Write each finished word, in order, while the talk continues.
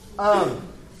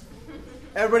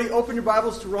Everybody open your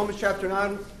Bibles to Romans chapter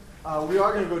 9. We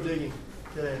are going to go digging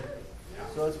today.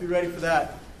 So let's be ready for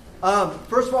that.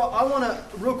 First of all, I want to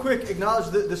real quick acknowledge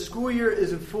that the school year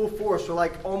is in full force. We're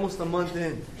like almost a month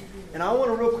in. And I want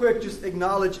to real quick just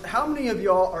acknowledge how many of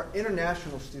y'all are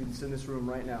international students in this room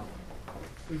right now.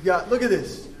 We've got, look at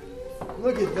this.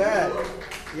 Look at that.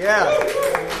 Yeah.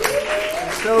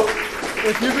 And so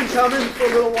if you've been coming for a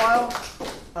little while,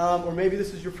 or maybe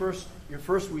this is your first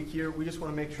week here, we just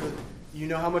want to make sure that you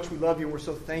know how much we love you. We're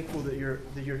so thankful that you're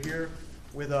here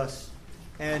with us.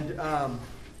 And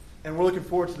we're looking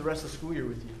forward to the rest of the school year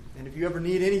with you. And if you ever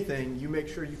need anything, you make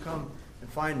sure you come and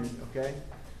find me, okay?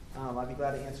 I'd be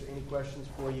glad to answer any questions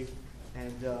for you.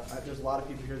 And there's a lot of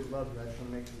people here that love you. I just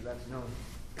want to make sure that's known.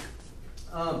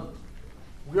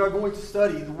 We are going to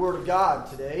study the Word of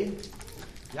God today.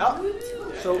 Yep.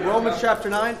 So Romans chapter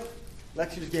 9.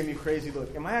 Lexi just gave me a crazy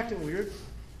look. Am I acting weird?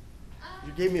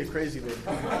 You gave me a crazy look.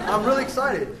 I'm really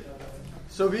excited.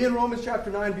 So be in Romans chapter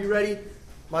 9. Be ready.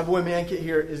 My boy Mankit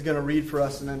here is going to read for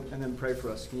us and then pray for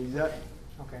us. Can you do that?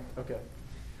 Okay.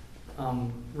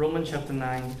 Romans chapter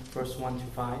 9, verse 1 to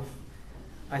 5.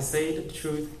 I say the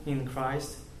truth in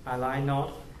Christ. I lie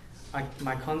not.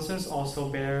 My conscience also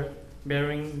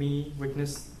bearing me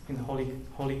witness in the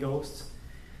Holy Ghost,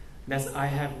 that I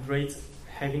have great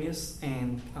heaviness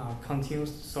and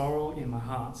continuous sorrow in my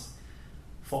heart.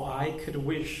 For I could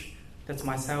wish that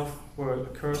myself were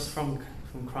accursed from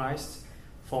Christ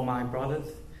for my brother,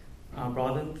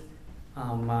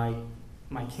 my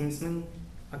kinsman,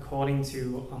 according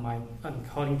to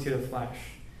the flesh,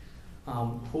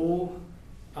 who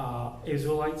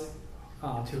Israelites,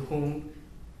 to whom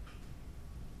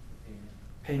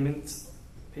payment,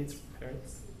 the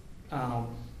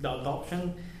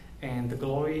adoption and the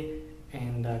glory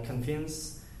and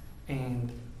convenience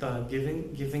and the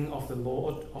giving of the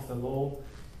Lord of the law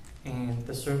and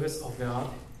the service of God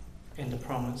and the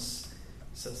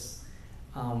promises,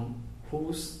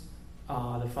 whose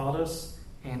are the fathers,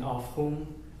 and of whom,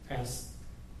 as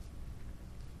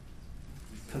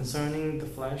concerning the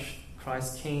flesh,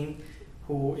 Christ came,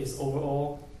 who is over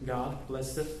all, God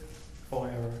blessed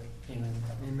forever. Amen.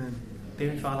 Amen.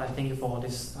 Dear Father, I thank you for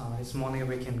this morning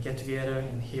we can get together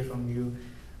and hear from you.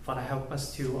 Father, help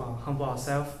us to humble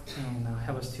ourselves and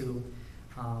help us to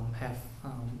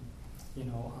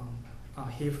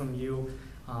hear from you.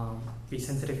 Be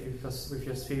sensitive with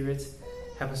your spirit.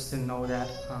 Help us to know that,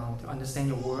 to understand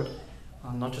your word,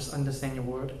 not just understand your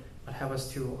word, but help us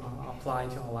to apply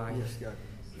to our life. Yes, God.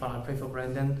 Father, I pray for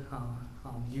Brandon.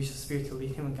 Use your spirit to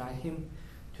lead him and guide him,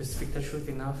 to speak the truth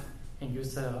enough, and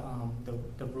use the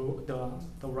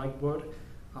right word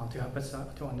to help us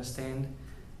to understand,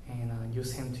 and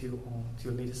use him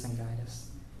to lead us and guide us.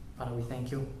 Father, we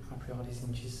thank you. I pray all this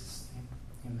in Jesus' name.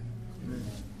 Amen. Amen.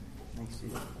 Thanks,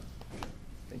 Steve.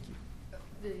 Thank you.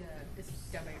 It's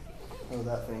down by your feet. Oh,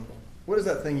 that thing. What does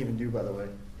that thing even do, by the way?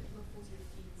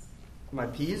 My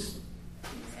peas?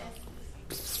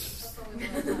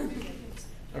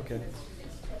 Okay.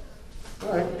 All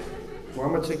right. Well,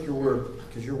 I'm going to take your word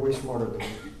because you're way smarter than me.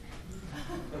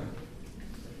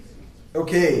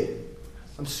 Okay.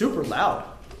 I'm super loud.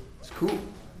 It's cool.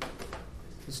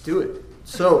 Let's do it.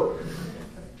 So,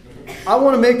 I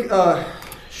want to make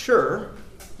sure,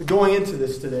 going into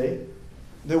this today,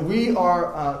 that we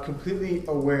are completely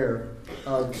aware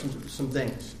of some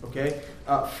things, okay?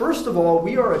 First of all,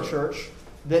 we are a church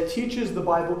that teaches the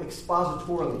Bible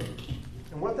expositorily.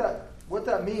 And what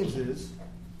that means is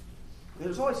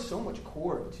there's always so much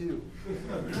cord, too. You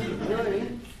know what I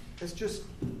mean? It's just,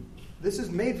 this is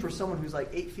made for someone who's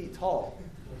like 8 feet tall.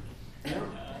 You know?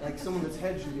 Like someone that's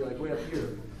head should be like way up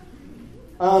here.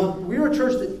 We are a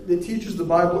church that teaches the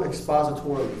Bible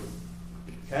expositorily.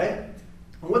 Okay?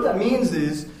 And what that means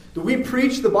is that we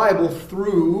preach the Bible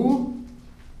through,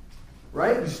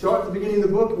 right? We start at the beginning of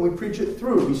the book and we preach it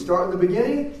through. We start in the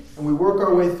beginning and we work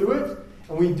our way through it.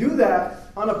 And we do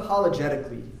that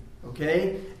unapologetically.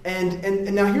 Okay? And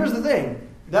now here's the thing.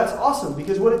 That's awesome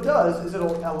because what it does is it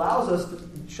allows us to...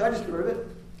 Should I just get rid of it?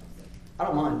 I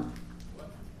don't mind.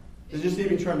 Does it just need to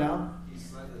be turned down?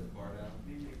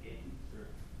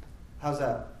 How's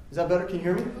that? Is that better? Can you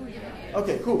hear me?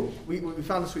 Okay, cool. We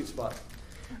found the sweet spot.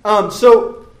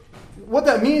 So what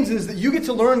that means is that you get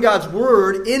to learn God's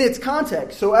Word in its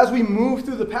context. So as we move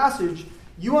through the passage,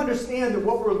 you understand that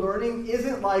what we're learning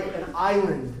isn't like an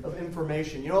island of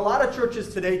information. You know, a lot of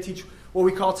churches today teach what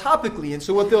we call topically. And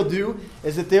so what they'll do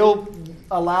is that they'll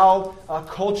allow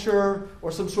culture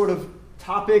or some sort of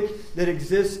topic that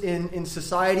exists in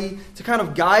society to kind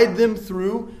of guide them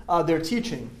through their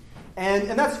teaching. And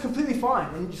that's completely fine.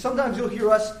 And sometimes you'll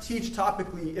hear us teach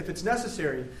topically if it's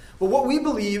necessary. But what we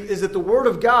believe is that the Word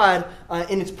of God,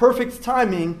 in its perfect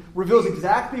timing, reveals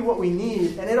exactly what we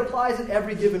need, and it applies at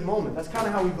every given moment. That's kind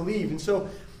of how we believe. And so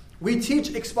we teach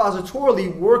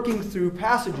expositorily, working through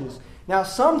passages. Now,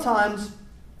 sometimes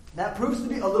that proves to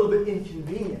be a little bit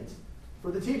inconvenient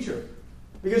for the teacher,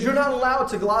 because you're not allowed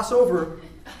to gloss over.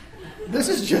 This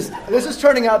is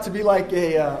turning out to be like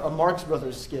a Marx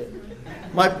Brothers skit.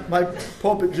 My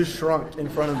pulpit just shrunk in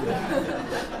front of me.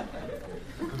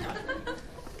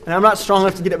 And I'm not strong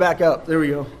enough to get it back up. There we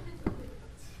go.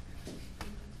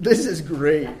 This is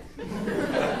great.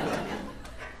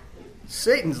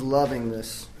 Satan's loving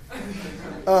this.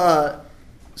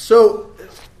 So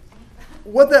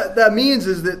what that means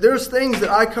is that there's things that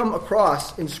I come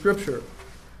across in Scripture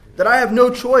that I have no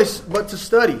choice but to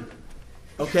study.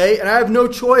 Okay? And I have no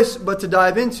choice but to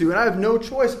dive into. And I have no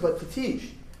choice but to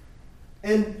teach.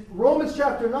 And Romans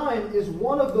chapter 9 is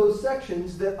one of those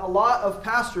sections that a lot of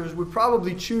pastors would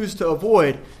probably choose to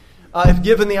avoid if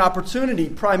given the opportunity,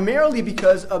 primarily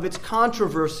because of its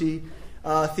controversy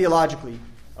theologically.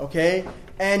 Okay?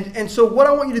 And so what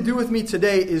I want you to do with me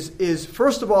today is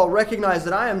first of all, recognize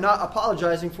that I am not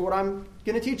apologizing for what I'm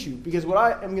going to teach you, because what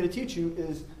I am going to teach you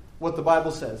is what the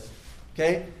Bible says.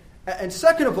 Okay? And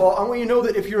second of all, I want you to know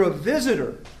that if you're a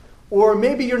visitor, or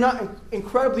maybe you're not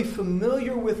incredibly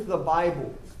familiar with the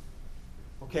Bible,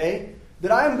 okay,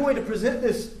 that I am going to present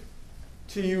this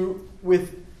to you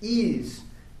with ease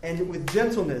and with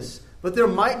gentleness. But there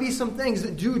might be some things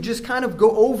that do just kind of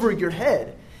go over your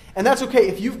head. And that's okay.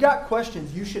 If you've got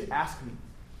questions, you should ask me.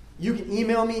 You can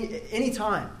email me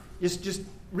anytime. Just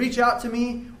reach out to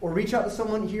me or reach out to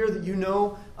someone here that you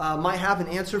know might have an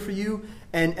answer for you,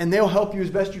 and they'll help you as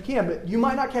best you can. But you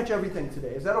might not catch everything today.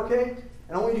 Is that okay?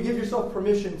 And I want you to give yourself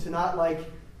permission to not like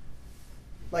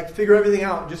figure everything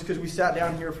out just because we sat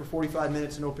down here for 45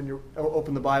 minutes and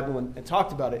opened the Bible and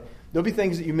talked about it. There'll be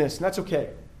things that you miss, and that's okay.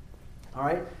 All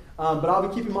right? But I'll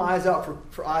be keeping my eyes out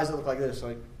for eyes that look like this.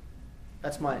 Like,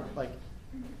 that's my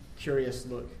curious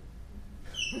look.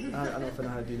 I don't know if I know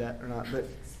how to do that or not. But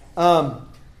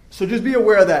so just be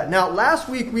aware of that. Now, last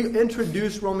week we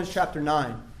introduced Romans chapter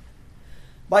 9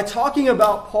 by talking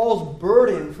about Paul's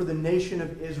burden for the nation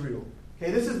of Israel.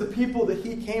 Okay, this is the people that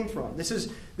he came from. This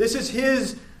is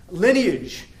his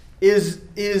lineage, is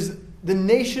the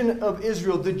nation of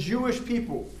Israel, the Jewish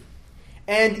people.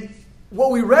 And what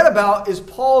we read about is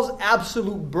Paul's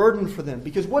absolute burden for them.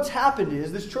 Because what's happened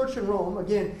is this church in Rome,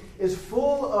 again, is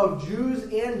full of Jews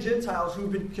and Gentiles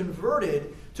who've been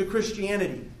converted to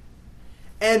Christianity.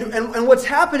 And what's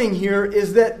happening here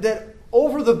is that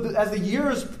as the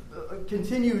years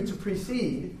continue to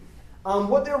precede,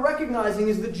 what they're recognizing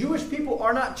is that Jewish people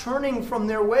are not turning from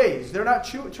their ways. They're not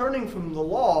turning from the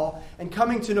law and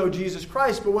coming to know Jesus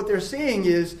Christ. But what they're seeing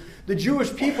is the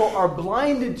Jewish people are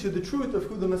blinded to the truth of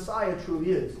who the Messiah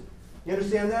truly is. You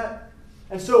understand that?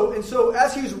 And so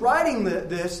as he's writing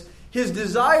this, his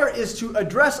desire is to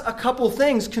address a couple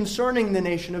things concerning the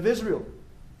nation of Israel.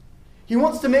 He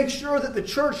wants to make sure that the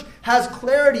church has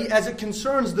clarity as it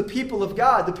concerns the people of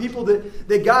God, the people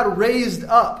that God raised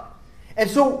up. And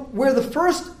so where the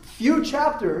first few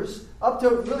chapters, up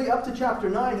to chapter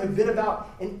 9, have been about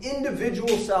an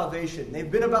individual salvation.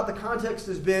 They've been about, the context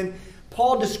has been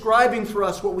Paul describing for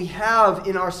us what we have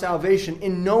in our salvation,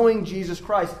 in knowing Jesus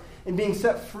Christ, and being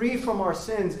set free from our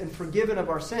sins and forgiven of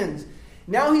our sins.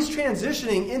 Now he's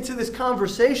transitioning into this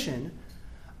conversation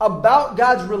about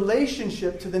God's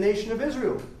relationship to the nation of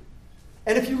Israel.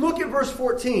 And if you look at verse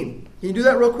 14, can you do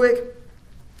that real quick?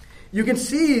 You can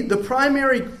see the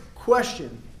primary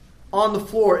question on the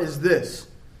floor is this: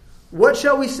 what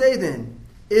shall we say then?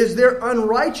 Is there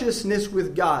unrighteousness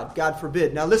with God? God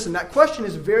forbid. Now listen, that question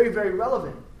is very, very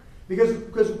relevant.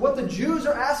 Because what the Jews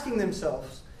are asking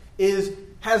themselves is,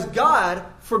 has God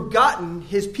forgotten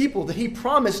his people? That he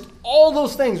promised all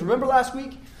those things. Remember last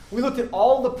week? We looked at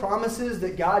all the promises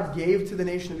that God gave to the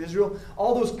nation of Israel.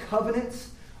 All those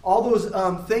covenants. All those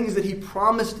things that he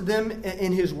promised them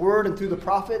in his word and through the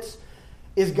prophets.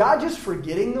 Is God just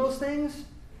forgetting those things?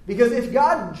 Because if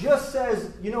God just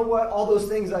says, you know what, all those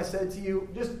things I said to you,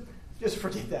 just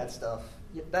forget that stuff.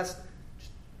 Let's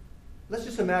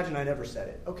just imagine I never said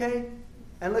it, okay?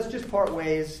 And let's just part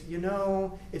ways. You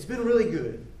know, it's been really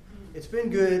good. It's been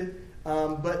good,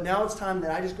 but now it's time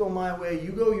that I just go my way,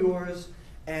 you go yours,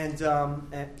 and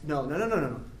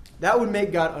no. That would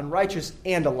make God unrighteous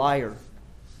and a liar.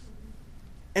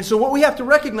 And so what we have to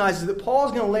recognize is that Paul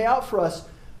is going to lay out for us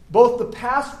both the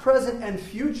past, present, and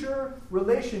future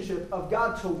relationship of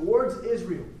God towards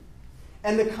Israel.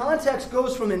 And the context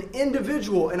goes from an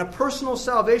individual and a personal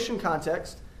salvation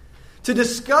context to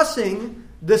discussing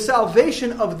the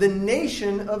salvation of the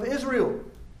nation of Israel.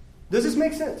 Does this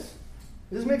make sense?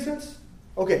 Does this make sense?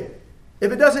 Okay.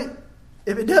 If it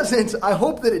doesn't, I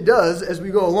hope that it does as we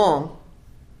go along.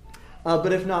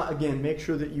 But if not, again, make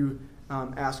sure that you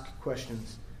ask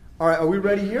questions. All right, are we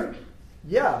ready here?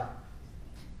 Yeah.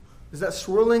 Does that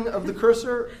swirling of the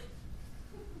cursor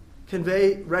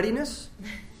convey readiness?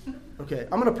 Okay,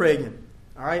 I'm going to pray again.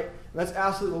 All right? Let's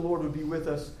ask that the Lord would be with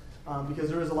us because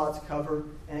there is a lot to cover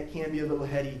and it can be a little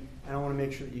heady, and I want to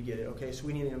make sure that you get it. Okay, so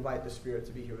we need to invite the Spirit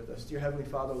to be here with us. Dear Heavenly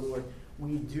Father, Lord,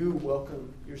 we do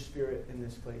welcome your Spirit in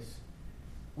this place.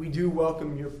 We do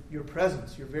welcome your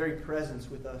presence, your very presence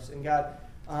with us. And God,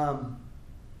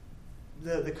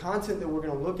 the content that we're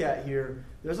going to look at here,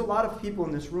 there's a lot of people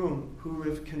in this room who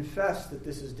have confessed that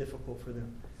this is difficult for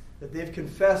them. That they've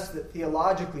confessed that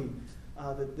theologically,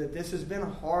 that this has been a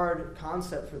hard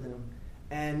concept for them.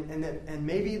 And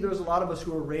maybe there's a lot of us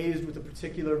who are raised with a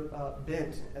particular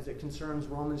bent as it concerns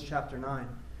Romans chapter 9.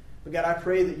 But God, I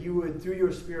pray that you would, through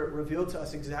your Spirit, reveal to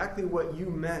us exactly what you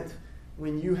meant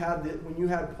when you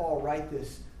had Paul write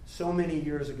this so many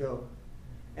years ago.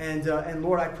 And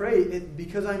Lord, I pray,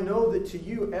 because I know that to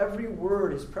you every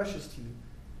word is precious to you.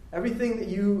 Everything that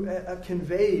you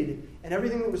conveyed and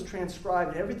everything that was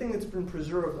transcribed and everything that's been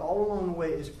preserved all along the way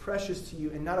is precious to you,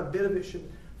 and not a bit of it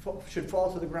should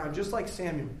fall to the ground, just like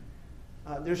Samuel.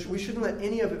 We shouldn't let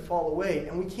any of it fall away,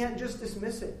 and we can't just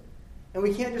dismiss it. And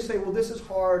we can't just say, well, this is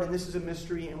hard and this is a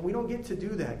mystery, and we don't get to do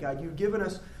that, God. You've given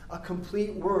us a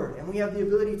complete word, and we have the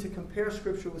ability to compare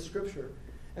Scripture with Scripture.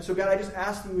 And so, God, I just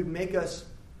ask that you would make us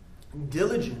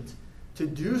diligent to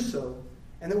do so,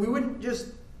 and that we wouldn't just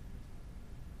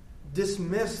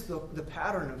dismiss the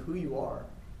pattern of who you are.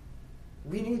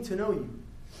 We need to know you,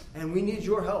 and we need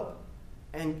your help.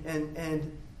 And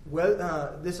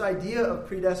this idea of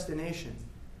predestination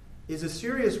is a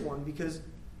serious one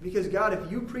because God, if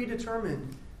you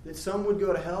predetermined that some would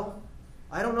go to hell,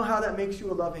 I don't know how that makes you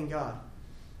a loving God.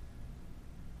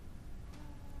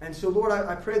 And so, Lord,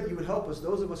 I pray that you would help us,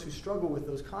 those of us who struggle with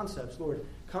those concepts, Lord,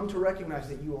 come to recognize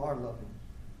that you are loving.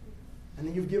 And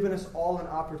that you've given us all an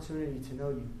opportunity to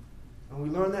know you. And we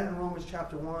learned that in Romans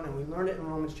chapter 1, and we learned it in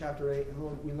Romans chapter 8, and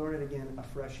Lord, we learn it again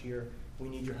afresh here. We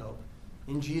need your help.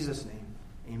 In Jesus' name,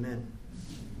 amen.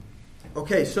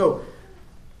 Okay, so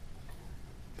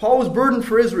Paul was burdened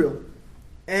for Israel.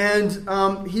 And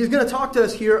he's going to talk to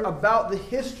us here about the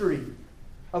history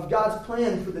of God's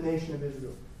plan for the nation of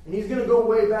Israel. And he's going to go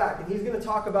way back, and he's going to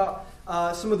talk about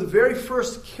some of the very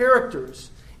first characters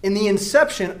in the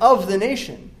inception of the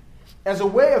nation as a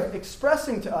way of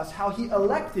expressing to us how he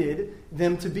elected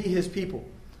them to be his people.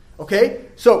 Okay?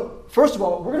 So, first of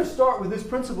all, we're going to start with this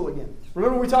principle again.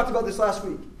 Remember we talked about this last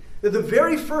week. That the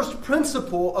very first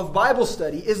principle of Bible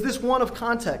study is this one of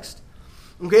context.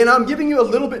 Okay, and I'm giving you a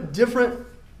little bit different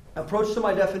approach to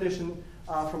my definition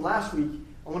from last week.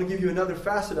 I want to give you another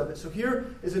facet of it. So here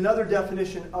is another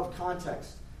definition of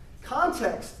context.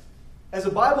 Context, as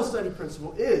a Bible study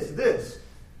principle, is this: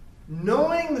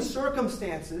 knowing the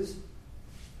circumstances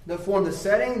that form the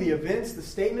setting, the events, the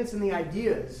statements, and the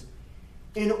ideas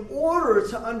in order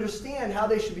to understand how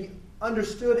they should be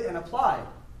understood and applied,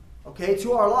 okay,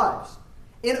 to our lives.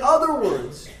 In other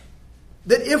words,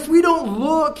 that if we don't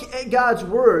look at God's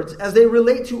words as they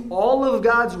relate to all of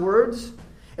God's words,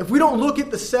 if we don't look at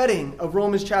the setting of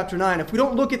Romans chapter 9, if we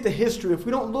don't look at the history, if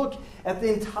we don't look at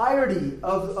the entirety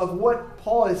of what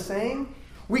Paul is saying,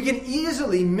 we can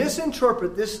easily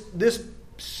misinterpret this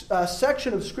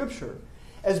section of Scripture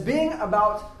as being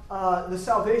about the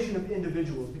salvation of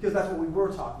individuals, because that's what we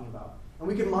were talking about. And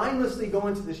we can mindlessly go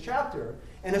into this chapter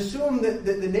and assume that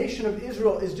the nation of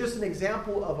Israel is just an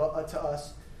example to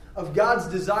us of God's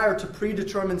desire to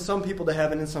predetermine some people to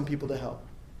heaven and some people to hell.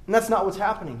 And that's not what's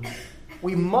happening here.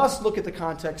 We must look at the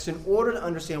context in order to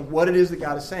understand what it is that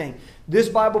God is saying. This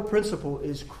Bible principle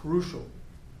is crucial.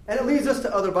 And it leads us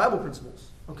to other Bible principles.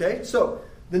 Okay? So,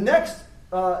 the next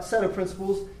set of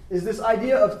principles is this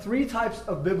idea of three types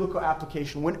of biblical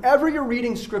application. Whenever you're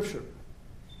reading Scripture,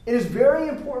 it is very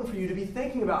important for you to be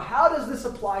thinking about, how does this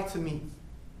apply to me?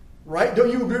 Right?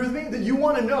 Don't you agree with me? That you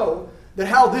want to know that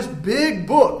how this big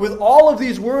book with all of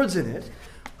these words in it,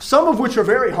 some of which are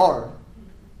very hard,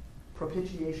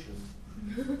 propitiation,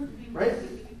 right?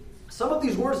 Some of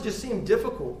these words just seem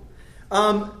difficult.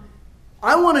 I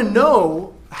want to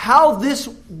know how this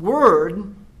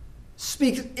word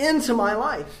speaks into my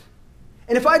life.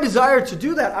 And if I desire to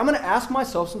do that, I'm going to ask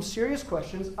myself some serious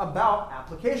questions about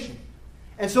application.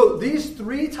 And so these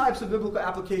three types of biblical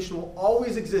application will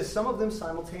always exist, some of them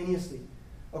simultaneously.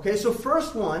 Okay, so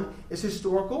first one is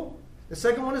historical, the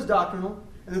second one is doctrinal,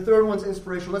 and the third one's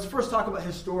inspirational. Let's first talk about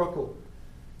historical.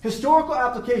 Historical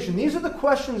application. These are the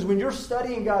questions when you're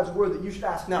studying God's Word that you should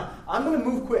ask. Now, I'm going to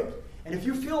move quick. And if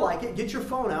you feel like it, get your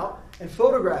phone out and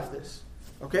photograph this.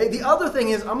 Okay? The other thing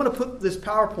is I'm going to put this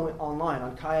PowerPoint online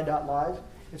on kaya.live.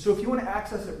 And so if you want to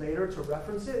access it later to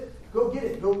reference it, go get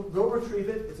it. Go retrieve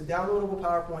it. It's a downloadable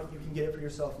PowerPoint. You can get it for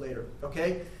yourself later.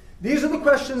 Okay? These are the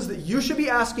questions that you should be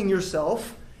asking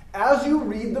yourself as you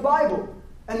read the Bible.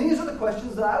 And these are the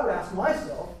questions that I would ask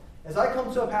myself as I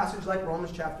come to a passage like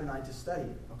Romans chapter 9 to study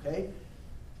it. Okay?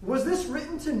 Was this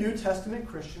written to New Testament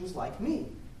Christians like me?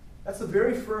 That's the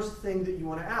very first thing that you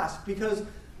want to ask, because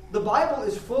the Bible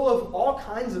is full of all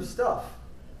kinds of stuff,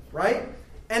 right?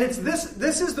 And it's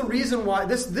this is the reason why,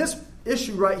 this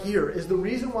issue right here is the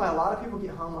reason why a lot of people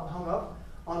get hung up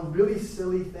on really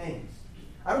silly things.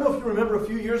 I don't know if you remember a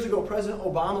few years ago, President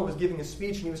Obama was giving a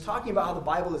speech, and he was talking about how the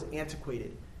Bible is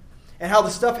antiquated. And how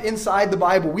the stuff inside the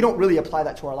Bible, we don't really apply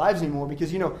that to our lives anymore,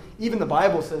 because, even the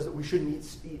Bible says that we shouldn't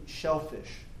eat shellfish,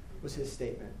 was his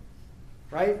statement,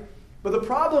 right? But the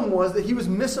problem was that he was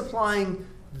misapplying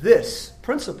this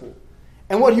principle.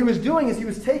 And what he was doing is he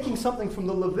was taking something from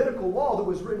the Levitical law that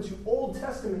was written to Old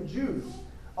Testament Jews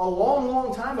a long,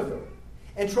 long time ago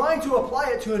and trying to apply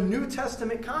it to a New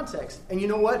Testament context. And you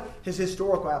know what? His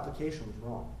historical application was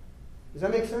wrong. Does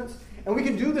that make sense? And we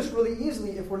can do this really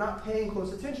easily if we're not paying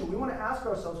close attention. We want to ask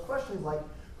ourselves questions like,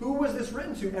 who was this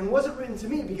written to? And was it written to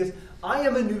me? Because I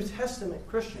am a New Testament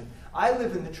Christian. I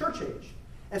live in the church age.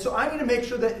 And so I need to make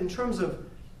sure that in terms of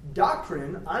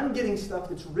doctrine, I'm getting stuff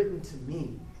that's written to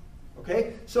me.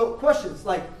 Okay? So questions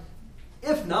like,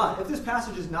 if this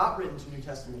passage is not written to New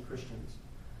Testament Christians,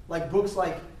 like books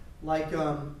like Malachi,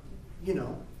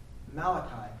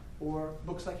 or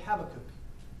books like Habakkuk,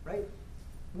 right?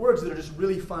 Words that are just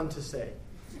really fun to say,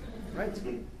 right?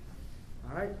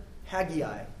 All right?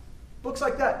 Haggai. Books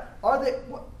like that. Are they...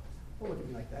 Don't look at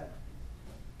me like that.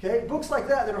 Okay? Books like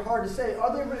that are hard to say.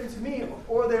 Are they written to me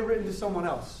or are they written to someone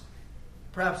else?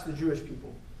 Perhaps the Jewish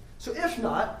people. So if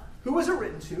not, who was it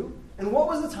written to? And what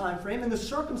was the time frame and the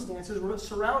circumstances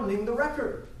surrounding the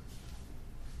record?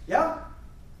 Yeah?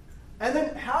 And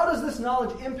then how does this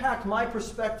knowledge impact my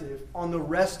perspective on the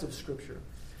rest of Scripture?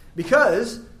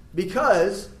 Because if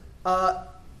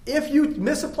you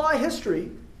misapply history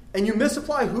and you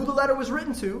misapply who the letter was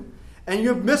written to and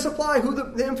you misapply who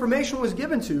the information was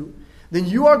given to, then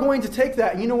you are going to take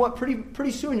that, and you know what?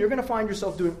 Pretty soon you're going to find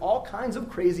yourself doing all kinds of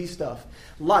crazy stuff.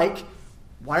 Like,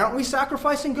 why aren't we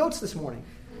sacrificing goats this morning?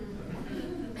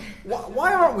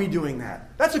 Why aren't we doing that?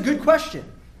 That's a good question.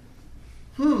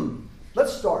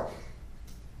 Let's start.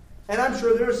 And I'm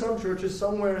sure there are some churches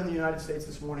somewhere in the United States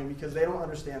this morning, because they don't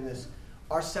understand this,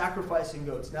 are sacrificing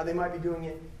goats. Now, they might be doing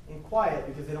it in quiet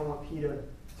because they don't want PETA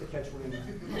to catch wind.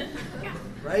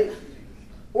 Right?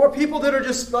 Or people that are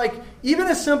just like, even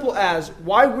as simple as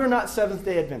why we're not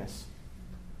Seventh-day Adventists.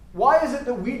 Why is it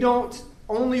that we don't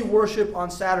only worship on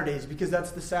Saturdays because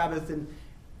that's the Sabbath,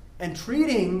 and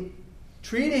treating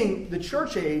the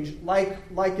church age like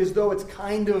as though it's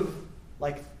kind of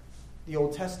like the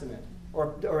Old Testament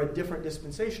or a different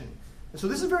dispensation. And so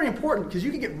this is very important because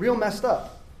you can get real messed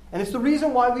up. And it's the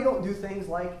reason why we don't do things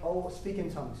like, speak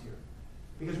in tongues here.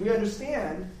 Because we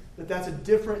understand that that's a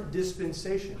different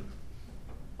dispensation.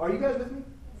 Are you guys with me?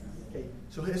 Okay.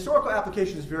 So historical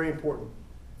application is very important.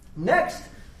 Next,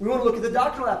 we want to look at the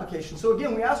doctrinal application. So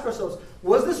again, we ask ourselves,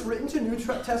 was this written to New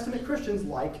Testament Christians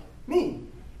like me?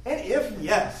 And if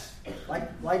yes, like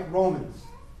Romans,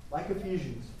 like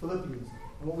Ephesians, Philippians,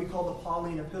 and what we call the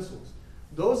Pauline epistles,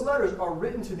 those letters are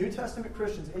written to New Testament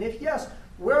Christians. And if yes,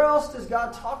 where else does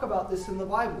God talk about this in the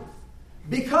Bible?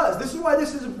 Because, this is why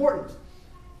this is important.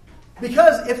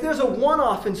 Because if there's a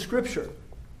one-off in Scripture,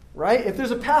 right? If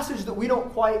there's a passage that we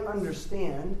don't quite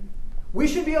understand, we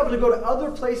should be able to go to other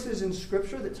places in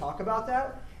Scripture that talk about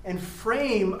that and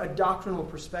frame a doctrinal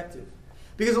perspective.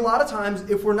 Because a lot of times,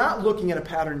 if we're not looking at a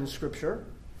pattern in Scripture,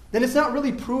 then it's not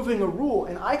really proving a rule,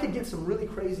 and I could get some really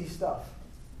crazy stuff,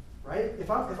 right?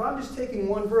 If I'm just taking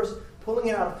one verse, pulling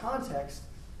it out of context,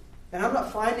 and I'm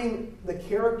not finding the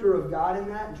character of God in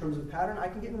that in terms of pattern, I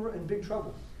can get in big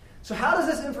trouble. So how does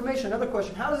this information, another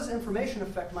question, how does this information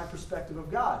affect my perspective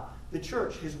of God, the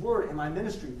church, His Word, and my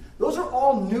ministry? Those are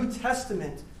all New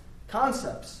Testament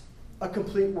concepts. A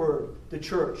complete word, the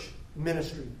church,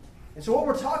 ministry. And so what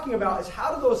we're talking about is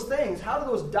how do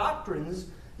those doctrines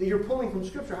that you're pulling from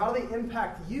Scripture, how do they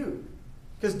impact you?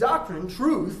 Because doctrine,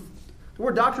 truth, the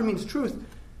word doctrine means truth,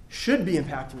 should be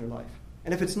impacting your life.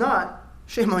 And if it's not,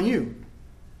 shame on you.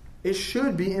 It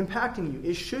should be impacting you.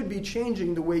 It should be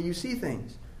changing the way you see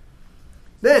things.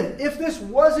 Then, if this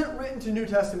wasn't written to New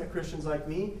Testament Christians like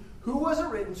me, Who was it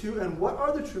written to, and what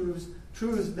are the truths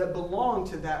that belong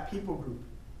to that people group?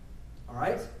 All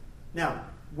right? Now,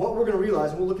 what we're going to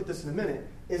realize, and we'll look at this in a minute,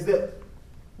 is that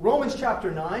Romans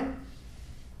chapter 9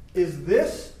 is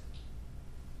this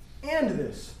and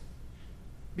this.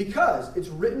 Because it's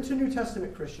written to New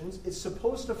Testament Christians, it's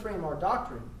supposed to frame our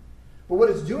doctrine. But what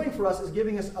it's doing for us is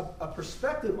giving us a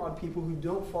perspective on people who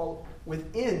don't fall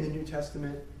within the New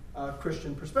Testament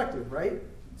Christian perspective, right?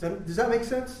 Does that make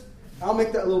sense? I'll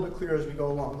make that a little bit clearer as we go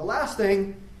along. The last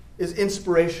thing is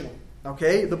inspirational,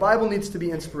 okay? The Bible needs to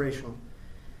be inspirational.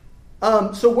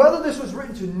 So whether this was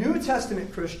written to New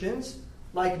Testament Christians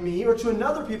like me or to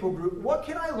another people group, what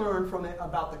can I learn from it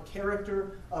about the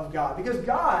character of God? Because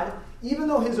God, even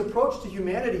though his approach to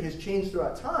humanity has changed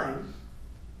throughout time,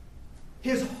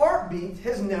 his heartbeat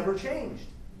has never changed.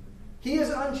 He is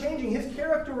unchanging. His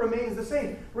character remains the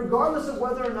same, regardless of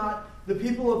whether or not the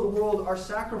people of the world are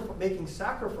making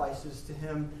sacrifices to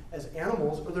him as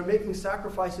animals, or they're making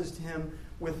sacrifices to him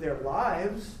with their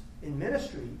lives in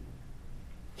ministry.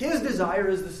 His desire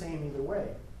is the same either way,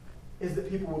 is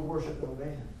that people would worship and obey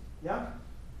him. Yeah?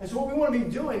 And so what we want to be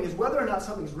doing is, whether or not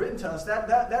something's written to us,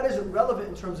 that isn't relevant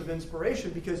in terms of inspiration,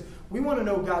 because we want to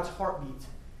know God's heartbeat,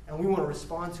 and we want to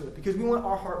respond to it, because we want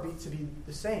our heartbeat to be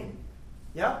the same.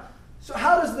 Yeah? So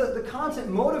how does the content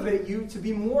motivate you to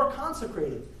be more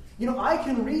consecrated? You know, I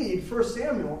can read 1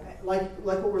 Samuel, like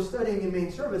what we're studying in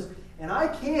main service, and I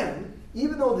can,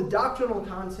 even though the doctrinal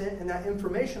content and that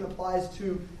information applies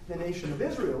to the nation of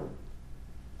Israel,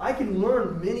 I can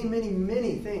learn many, many,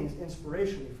 many things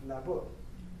inspirationally from that book.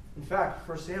 In fact,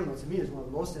 1 Samuel, to me, is one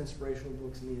of the most inspirational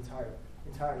books in the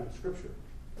entirety of Scripture.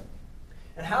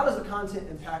 And how does the content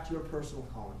impact your personal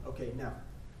calling? Okay, now,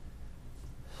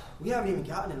 we haven't even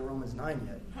gotten into Romans 9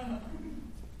 yet.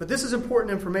 But this is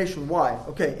important information. Why?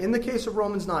 Okay, in the case of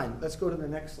Romans 9, let's go to the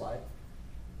next slide.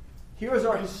 Here is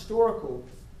our historical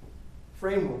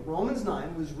framework. Romans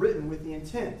 9 was written with the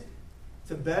intent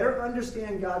to better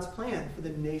understand God's plan for the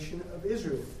nation of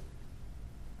Israel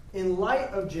in light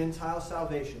of Gentile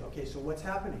salvation. Okay, so what's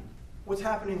happening? What's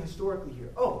happening historically here?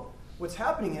 Oh, what's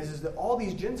happening is that all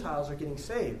these Gentiles are getting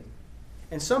saved,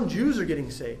 and some Jews are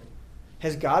getting saved.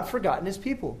 Has God forgotten his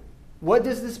people? What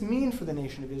does this mean for the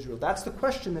nation of Israel? That's the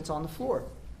question that's on the floor.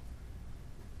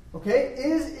 Okay,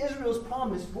 is Israel's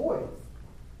promise void?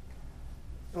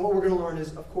 And what we're going to learn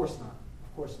is, of course not.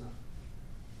 Of course not.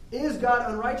 Is God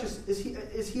unrighteous? Is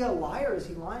he a liar? Is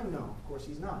he lying? No, of course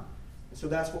he's not. And so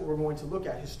that's what we're going to look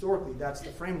at historically. That's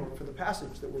the framework for the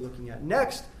passage that we're looking at.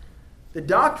 Next, the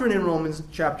doctrine in Romans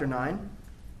chapter 9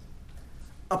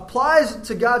 applies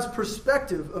to God's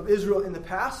perspective of Israel in the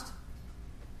past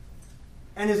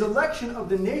and his election of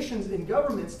the nations and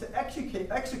governments to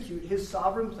execute his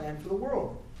sovereign plan for the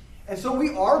world. And so we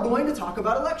are going to talk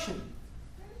about election.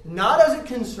 Not as it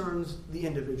concerns the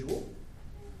individual,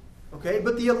 okay,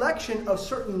 but the election of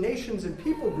certain nations and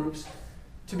people groups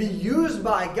to be used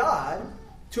by God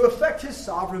to affect his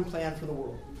sovereign plan for the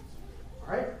world.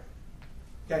 All right?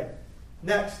 Okay.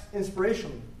 Next,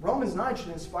 inspirationally. Romans 9 should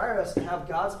inspire us to have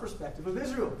God's perspective of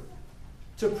Israel,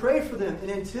 to pray for them in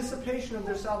anticipation of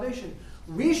their salvation.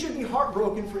 We should be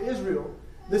heartbroken for Israel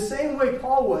the same way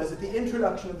Paul was at the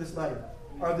introduction of this letter,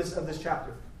 or of this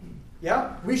chapter.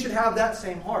 Yeah? We should have that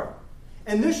same heart.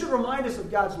 And this should remind us of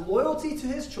God's loyalty to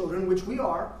his children, which we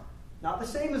are, not the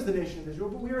same as the nation of Israel,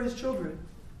 but we are his children,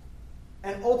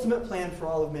 and ultimate plan for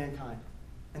all of mankind.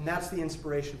 And that's the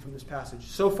inspiration from this passage.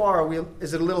 So far,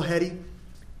 is it a little heady?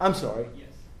 I'm sorry.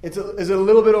 Yes. Is it a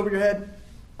little bit over your head?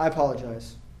 I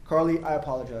apologize. Carly, I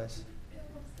apologize.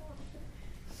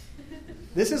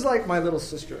 This is like my little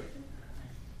sister.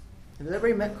 Has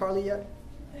anybody met Carly yet?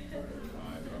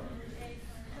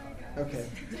 Okay.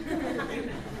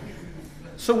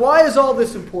 So why is all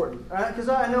this important? Because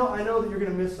I know that you're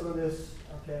going to miss some of this.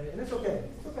 Okay, and it's okay.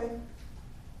 It's okay.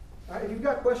 All right, if you've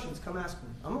got questions, come ask me.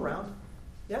 I'm around.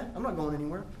 Yeah, I'm not going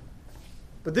anywhere.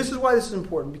 But this is why this is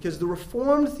important, because the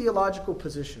Reformed theological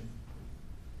position,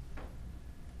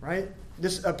 right?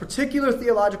 A particular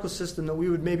theological system that we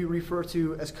would maybe refer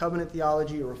to as covenant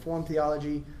theology or Reformed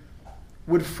theology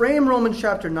would frame Romans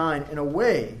chapter 9 in a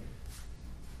way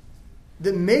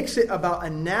that makes it about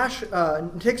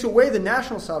takes away the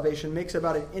national salvation, makes it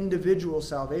about an individual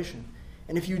salvation.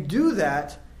 And if you do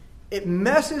that, it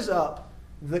messes up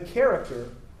the character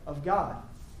of God.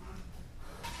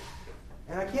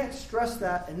 And I can't stress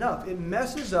that enough. It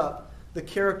messes up the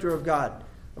character of God.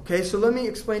 Okay, so let me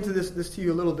explain this to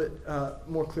you a little bit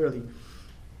more clearly.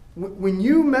 When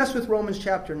you mess with Romans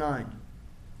chapter 9,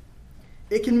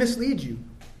 it can mislead you.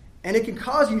 And it can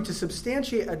cause you to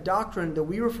substantiate a doctrine that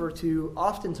we refer to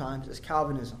oftentimes as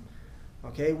Calvinism.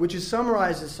 Okay, which is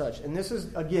summarized as such. And this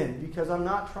is, again, because I'm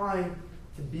not trying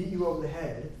to beat you over the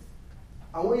head,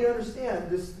 I want you to understand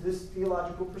this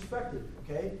theological perspective,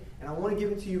 okay? And I want to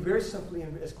give it to you very simply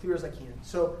and as clear as I can.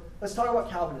 So let's talk about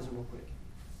Calvinism real quick.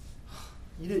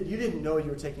 You didn't know you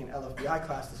were taking an LFBI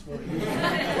class this morning.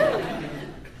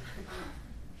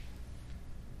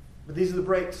 But these are the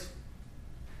breaks.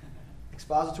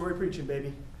 Expository preaching,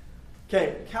 baby.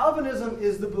 Okay, Calvinism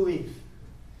is the belief.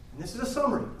 And this is a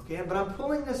summary, okay? But I'm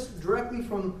pulling this directly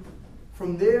from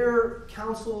their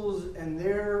councils and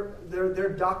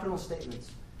their doctrinal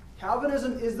statements.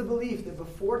 Calvinism is the belief that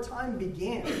before time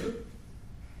began,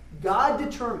 God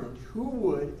determined who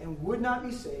would and would not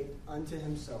be saved unto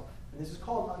himself. And this is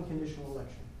called unconditional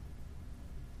election.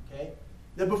 Okay?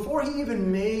 That before he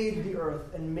even made the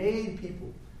earth and made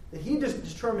people, that he just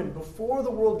determined before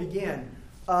the world began,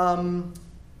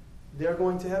 they're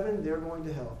going to heaven, they're going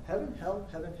to hell. Heaven, hell,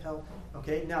 heaven, hell.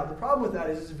 Okay? Now, the problem with that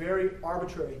is it's a very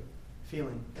arbitrary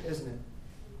feeling, isn't it?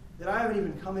 That I haven't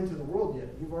even come into the world yet.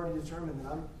 You've already determined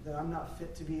that I'm not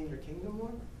fit to be in your kingdom,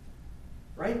 Lord.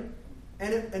 Right?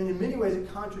 And in many ways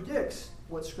it contradicts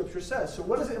what Scripture says. So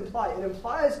what does it imply? It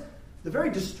implies the very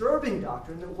disturbing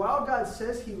doctrine that while God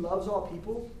says he loves all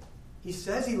people, he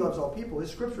says he loves all people. His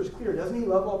Scripture is clear. Doesn't he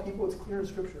love all people? It's clear in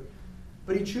Scripture.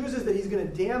 But he chooses that he's going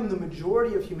to damn the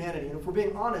majority of humanity. And if we're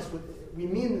being honest, we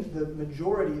mean the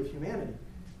majority of humanity.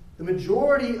 The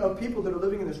majority of people that are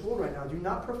living in this world right now do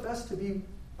not profess to be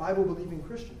Bible-believing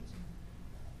Christians.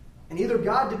 And either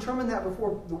God determined that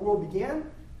before the world began,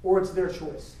 or it's their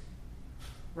choice.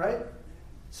 Right?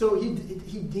 So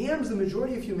he damns the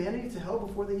majority of humanity to hell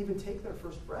before they even take their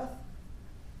first breath.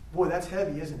 Boy, that's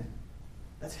heavy, isn't it?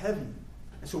 That's heavy.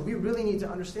 And so we really need to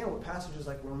understand what passages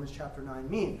like Romans chapter 9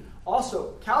 mean.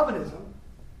 Also, Calvinism,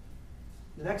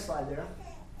 the next slide there,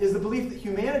 is the belief that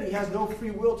humanity has no free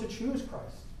will to choose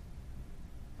Christ.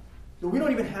 So we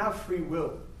don't even have free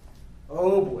will.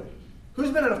 Oh boy. Who's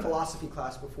been in a philosophy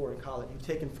class before in college? You've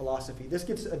taken philosophy. This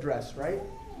gets addressed, right?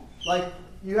 Like,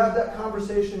 you have that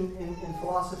conversation in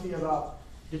philosophy about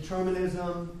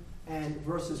determinism and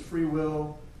versus free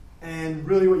will. And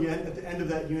really what you at the end of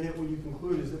that unit, what you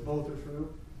conclude is that both are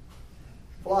true.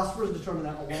 Philosophers determined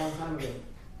that a long time ago.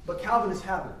 But Calvinists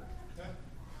haven't.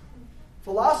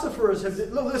 Philosophers have...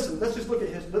 Listen, let's just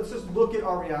look at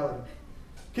our reality.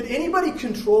 Could anybody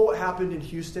control what happened in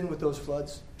Houston with those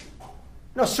floods?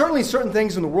 No, certainly certain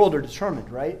things in the world are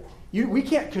determined, right? We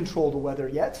can't control the weather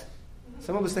yet.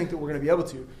 Some of us think that we're going to be able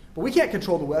to. But we can't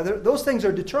control the weather. Those things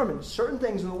are determined. Certain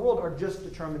things in the world are just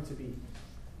determined to be.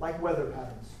 Like weather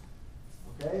patterns.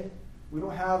 Okay? We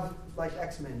don't have, like,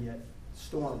 X-Men yet.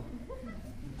 Storm.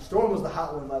 Storm was the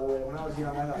hot one, by the way. When I was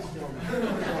young, I thought Storm.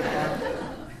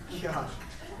 Gosh.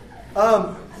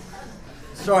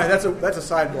 Sorry, that's a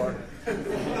sidebar.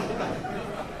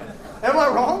 Am I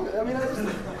wrong? I mean,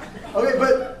 okay,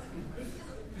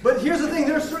 but here's the thing.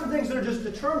 There are certain things that are just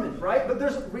determined, right? But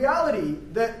there's reality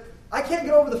that I can't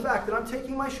get over the fact that I'm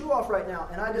taking my shoe off right now,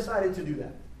 and I decided to do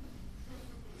that.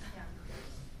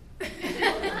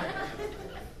 Yeah.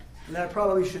 And that I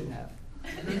probably shouldn't have.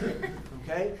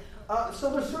 Okay? So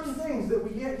there's certain things that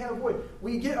we can't avoid.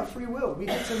 We get a free will. We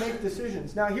get to make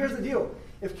decisions. Now, here's the deal.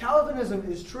 If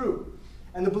Calvinism is true,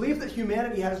 and the belief that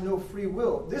humanity has no free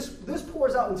will, this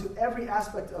pours out into every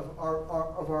aspect of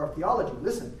our theology.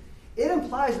 Listen, it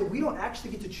implies that we don't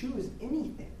actually get to choose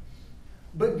anything.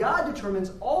 But God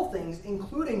determines all things,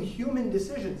 including human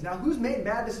decisions. Now, who's made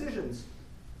bad decisions?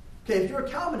 Okay, if you're a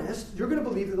Calvinist, you're going to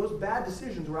believe that those bad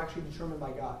decisions were actually determined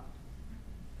by God.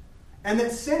 And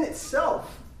that sin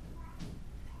itself,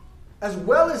 as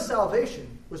well as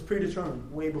salvation, was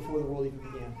predetermined way before the world even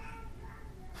began.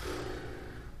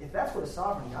 If that's what a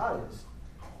sovereign God is,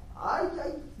 I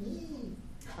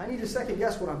need to second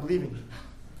guess what I'm believing.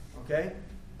 Okay?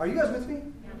 Are you guys with me?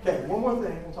 Okay, one more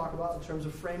thing we'll talk about in terms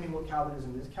of framing what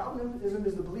Calvinism is. Calvinism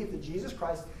is the belief that Jesus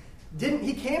Christ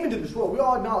he came into this world. We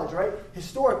all acknowledge, right?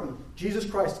 Historically, Jesus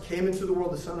Christ came into the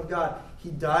world, the Son of God. He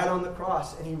died on the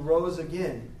cross and he rose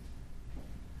again.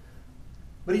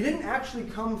 But he didn't actually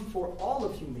come for all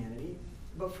of humanity,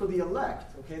 but for the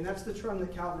elect. Okay, and that's the term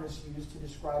that Calvinists use to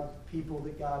describe people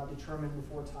that God determined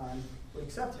before time would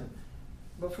accept him.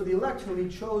 But for the elect whom he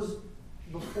chose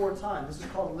before time, this is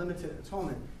called a limited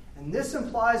atonement. And this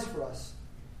implies for us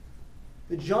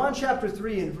that John chapter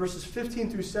 3 and verses 15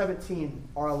 through 17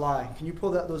 are a lie. Can you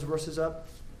pull those verses up?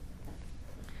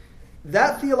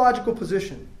 That theological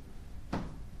position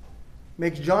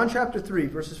makes John chapter 3,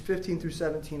 verses 15 through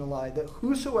 17 a lie. That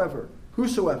whosoever,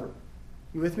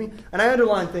 you with me? And I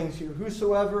underline things here.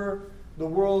 Whosoever, the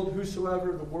world,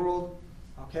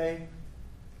 okay?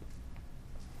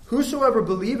 Whosoever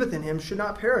believeth in him should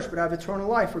not perish, but have eternal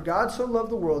life. For God so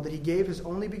loved the world that he gave his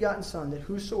only begotten Son, that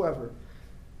whosoever...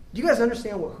 Do you guys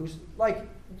understand what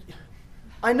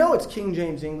I know it's King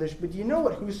James English, but do you know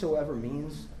what whosoever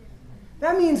means?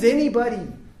 That means anybody.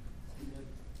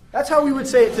 That's how we would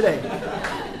say it today.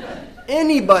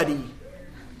 Anybody.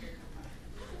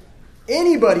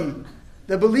 Anybody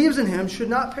that believes in him should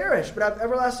not perish, but have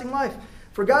everlasting life.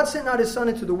 For God sent not his Son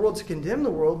into the world to condemn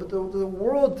the world, but the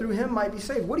world through him might be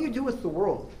saved. What do you do with the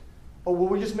world? Oh, will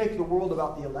we just make the world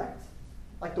about the elect?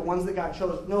 Like the ones that God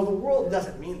chose? No, the world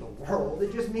doesn't mean the world.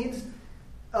 It just means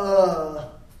the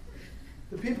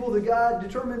people that God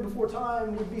determined before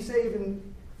time would be saved.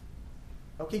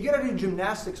 Okay, you got to do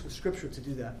gymnastics with Scripture to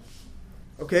do that.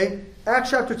 Okay? Acts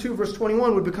chapter 2, verse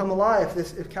 21 would become a lie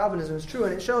if Calvinism is true.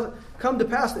 And it shall come to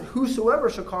pass that whosoever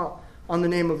shall call on the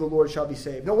name of the Lord shall be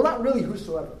saved. No, well, not really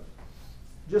whosoever.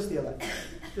 Just the elect.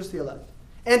 Just the elect.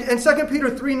 And 2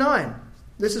 Peter 3:9.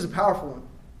 This is a powerful one.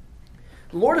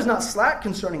 The Lord is not slack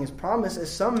concerning his promise,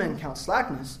 as some men count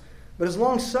slackness, but is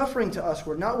long-suffering to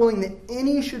usward, not willing that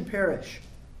any should perish,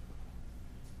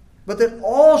 but that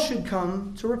all should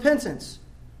come to repentance.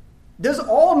 Does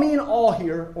all mean all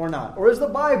here or not? Or is the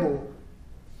Bible,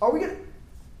 are we going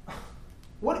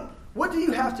to... What do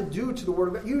you have to do to the Word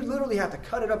of God? You literally have to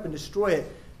cut it up and destroy it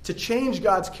to change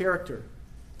God's character,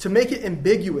 to make it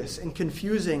ambiguous and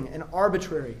confusing and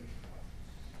arbitrary.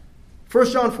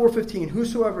 1 John 4:15,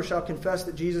 whosoever shall confess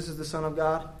that Jesus is the Son of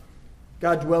God,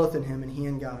 God dwelleth in him and he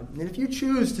in God. And if you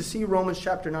choose to see Romans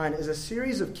chapter 9 as a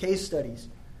series of case studies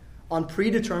on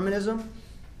predeterminism,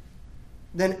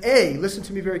 then A, listen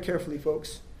to me very carefully,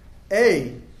 folks.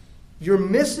 A, you're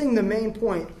missing the main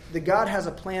point that God has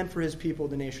a plan for his people,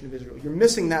 the nation of Israel. You're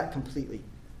missing that completely.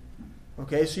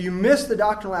 Okay, so you miss the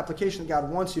doctrinal application that God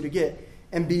wants you to get.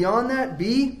 And beyond that,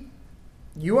 B,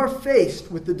 you are faced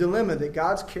with the dilemma that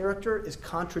God's character is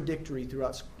contradictory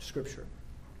throughout Scripture.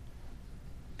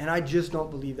 And I just don't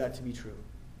believe that to be true.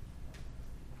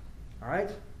 All right?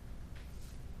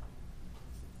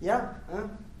 Yeah? Huh?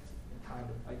 Kind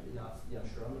of. Yeah,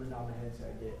 sure. I'm going to nod my head and say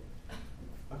I get it.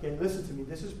 Okay, listen to me.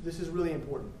 This is really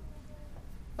important.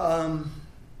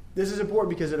 This is important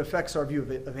because it affects our view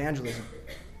of evangelism.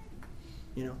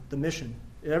 You know, the mission.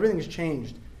 Everything has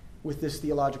changed with this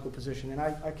theological position, and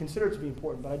I consider it to be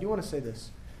important, but I do want to say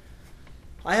this.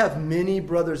 I have many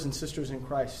brothers and sisters in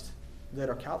Christ that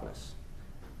are Calvinists,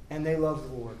 and they love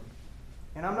the Lord.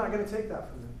 And I'm not going to take that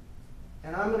from them.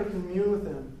 And I'm going to commune with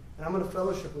them, and I'm going to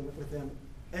fellowship with them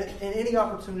in any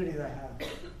opportunity that I have.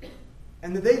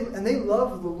 And they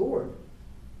love the Lord.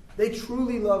 They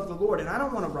truly love the Lord, and I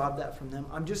don't want to rob that from them.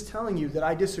 I'm just telling you that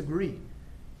I disagree.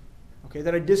 Okay,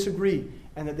 that I disagree,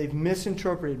 and that they've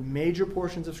misinterpreted major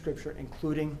portions of Scripture,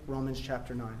 including Romans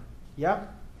chapter 9. Yeah?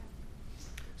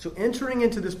 So entering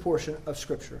into this portion of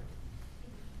Scripture,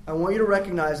 I want you to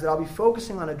recognize that I'll be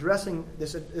focusing on addressing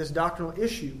this doctrinal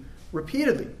issue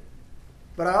repeatedly.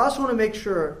 But I also want to make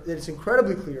sure that it's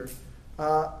incredibly clear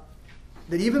that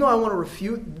even though I want to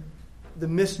refute the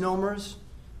misnomers,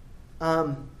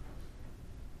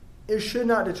 it should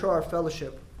not deter our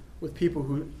fellowship with people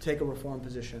who take a Reformed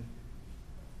position.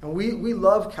 And we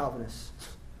love Calvinists.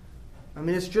 I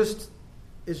mean, it's just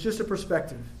a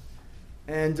perspective.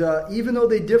 And even though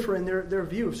they differ in their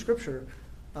view of Scripture,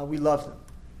 we love them.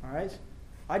 All right?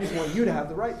 I just want you to have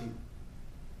the right view.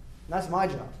 And that's my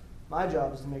job. My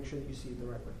job is to make sure that you see it the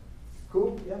right way.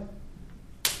 Cool? Yeah?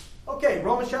 Okay,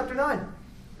 Romans chapter 9.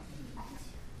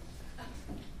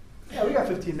 Yeah, we got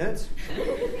 15 minutes.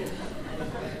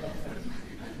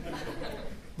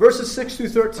 Verses 6 through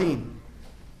 13.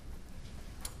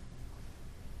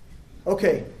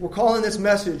 Okay, we're calling this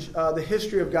message the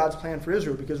history of God's plan for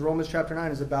Israel, because Romans chapter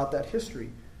 9 is about that history,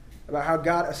 about how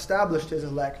God established his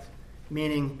elect,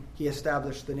 meaning he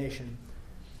established the nation.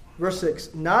 Verse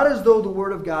 6, not as though the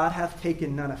word of God hath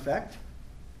taken none effect.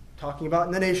 Talking about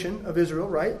in the nation of Israel,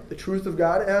 right? The truth of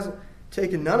God has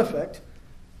taken none effect.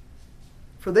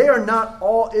 For they are not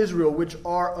all Israel which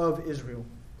are of Israel.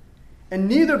 And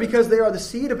neither because they are the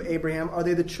seed of Abraham are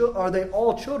they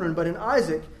all children, but in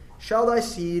Isaac shall thy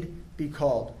seed be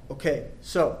called. Okay,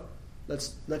 so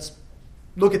let's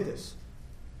look at this.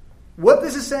 What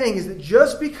this is saying is that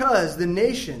just because the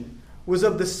nation was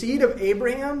of the seed of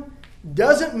Abraham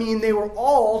doesn't mean they were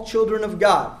all children of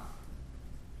God.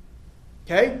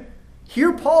 Okay?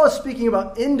 Here Paul is speaking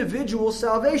about individual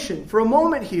salvation. For a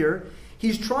moment here,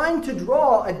 he's trying to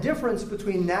draw a difference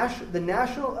between the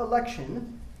national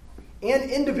election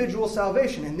and individual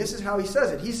salvation. And this is how he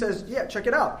says it. He says, yeah, check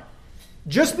it out.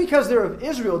 Just because they're of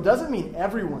Israel doesn't mean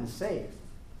everyone's saved.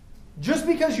 Just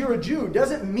because you're a Jew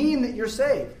doesn't mean that you're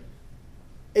saved.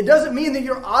 It doesn't mean that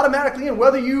you're automatically in,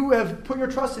 whether you have put your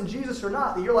trust in Jesus or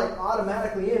not, that you're like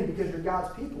automatically in because you're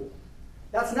God's people.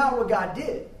 That's not what God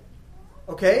did.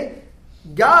 Okay?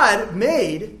 God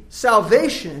made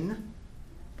salvation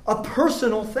a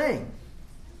personal thing.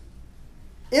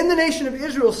 In the nation of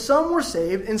Israel, some were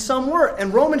saved and some weren't.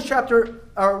 And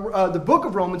the book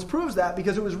of Romans proves that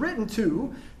because it was written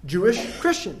to Jewish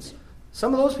Christians.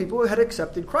 Some of those people had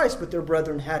accepted Christ, but their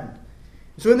brethren hadn't.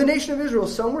 So in the nation of Israel,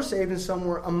 some were saved and some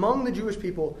were among the Jewish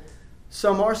people.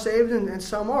 Some are saved and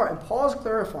some are. And Paul's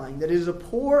clarifying that it is a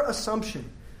poor assumption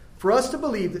for us to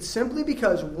believe that simply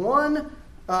because one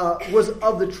was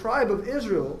of the tribe of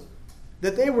Israel,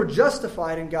 that they were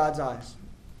justified in God's eyes.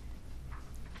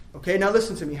 Okay, now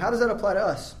listen to me. How does that apply to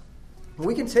us?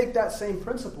 We can take that same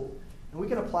principle and we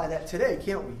can apply that today,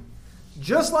 can't we?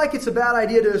 Just like it's a bad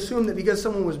idea to assume that because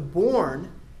someone was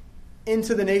born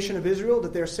into the nation of Israel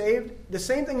that they're saved, the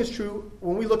same thing is true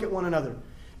when we look at one another.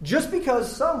 Just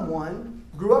because someone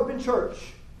grew up in church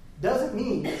doesn't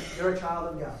mean they're a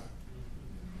child of God.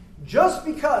 Just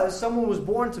because someone was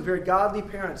born to very godly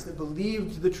parents that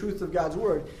believed the truth of God's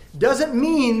word doesn't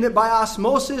mean that by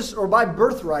osmosis or by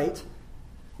birthright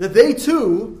that they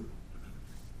too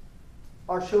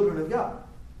are children of God.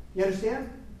 You understand?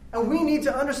 And we need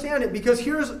to understand it because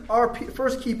here's our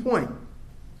first key point.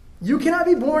 You cannot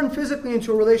be born physically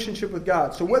into a relationship with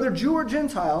God. So whether Jew or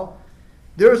Gentile,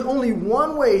 there is only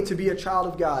one way to be a child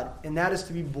of God, and that is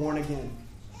to be born again.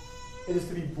 It is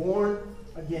to be born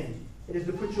again. It is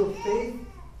to put your faith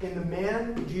in the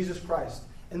man, Jesus Christ.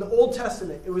 In the Old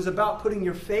Testament, it was about putting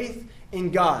your faith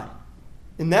in God.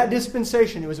 In that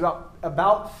dispensation, it was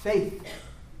about faith.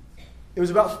 It was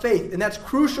about faith. And that's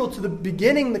crucial to the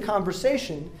beginning the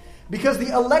conversation because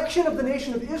the election of the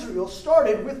nation of Israel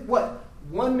started with what?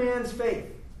 One man's faith.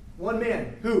 One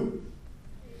man. Who?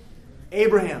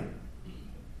 Abraham.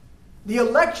 The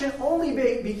election only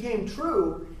became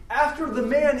true after the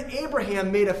man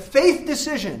Abraham made a faith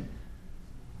decision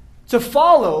to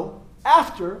follow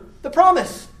after the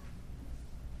promise.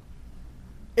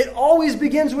 It always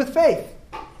begins with faith.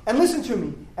 And listen to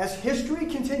me. As history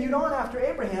continued on after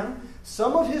Abraham,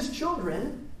 some of his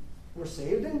children were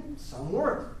saved and some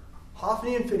weren't.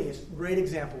 Hophni and Phinehas, great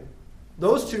example.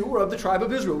 Those two were of the tribe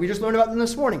of Israel. We just learned about them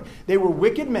this morning. They were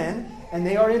wicked men, and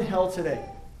they are in hell today.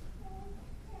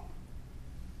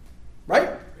 Right?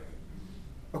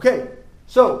 Okay,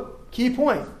 so, key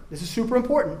point. This is super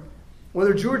important.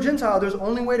 Whether Jew or Gentile, there's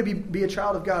only way to be a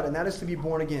child of God, and that is to be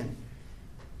born again.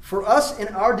 For us in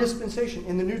our dispensation,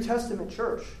 in the New Testament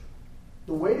church,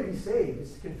 the way to be saved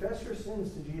is to confess your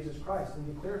sins to Jesus Christ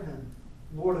and declare Him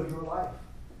Lord of your life.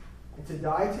 And to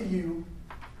die to you,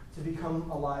 to become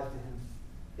alive to Him.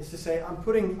 It's to say, I'm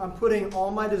putting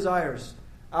all my desires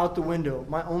out the window.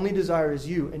 My only desire is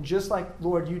you. And just like,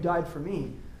 Lord, you died for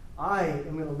me, I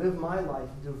am going to live my life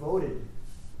devoted,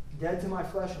 dead to my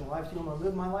flesh and alive to you. I'm going to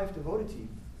live my life devoted to you.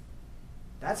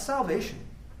 That's salvation.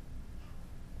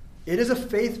 It is a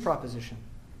faith proposition.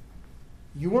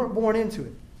 You weren't born into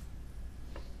it.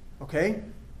 Okay?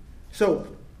 So,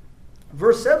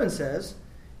 verse 7 says,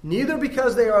 neither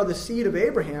because they are the seed of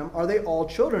Abraham are they all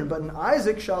children, but in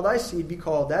Isaac shall thy seed be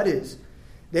called. That is,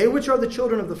 they which are the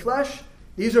children of the flesh,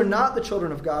 these are not the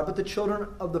children of God, but the children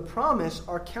of the promise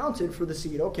are counted for the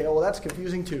seed. Okay, well that's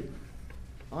confusing too.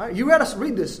 All right, you got to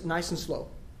read this nice and slow.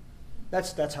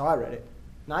 That's how I read it.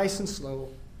 Nice and slow,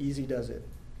 easy does it.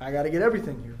 I got to get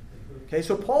everything here. Okay,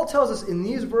 so Paul tells us in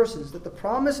these verses that the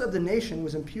promise of the nation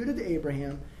was imputed to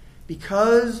Abraham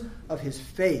because of his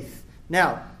faith.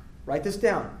 Now, write this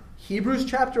down. Hebrews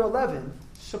chapter 11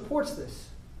 supports this.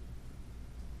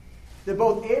 That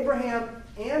both Abraham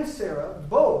and Sarah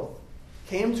both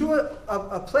came to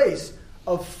a place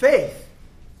of faith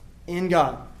in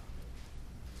God.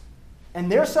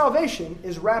 And their salvation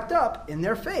is wrapped up in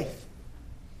their faith.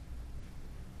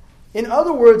 In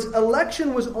other words,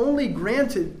 election was only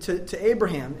granted to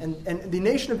Abraham, and the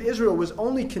nation of Israel was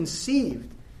only conceived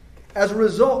as a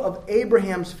result of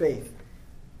Abraham's faith.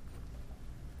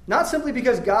 Not simply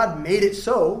because God made it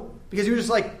so, because he was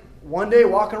just like one day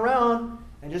walking around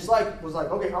and just like was like,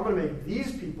 okay, I'm going to make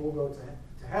these people go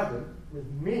to heaven with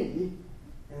me,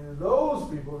 and those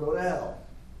people go to hell.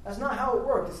 That's not how it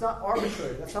worked. It's not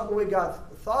arbitrary. That's not the way God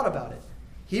thought about it.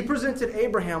 He presented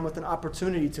Abraham with an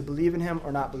opportunity to believe in him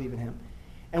or not believe in him.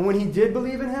 And when he did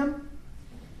believe in him,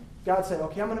 God said,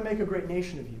 okay, I'm going to make a great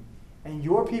nation of you. And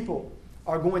your people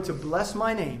are going to bless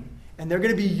my name. And they're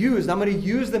going to be used. I'm going to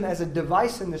use them as a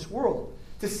device in this world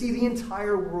to see the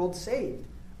entire world saved.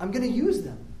 I'm going to use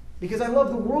them because I love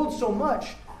the world so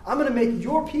much. I'm going to make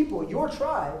your people, your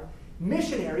tribe,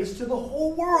 missionaries to the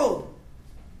whole world.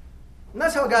 And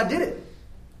that's how God did it.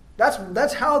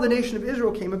 That's how the nation of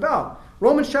Israel came about.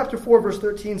 Romans chapter 4, verse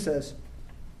 13 says,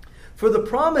 "For the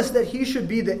promise that he should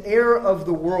be the heir of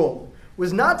the world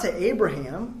was not to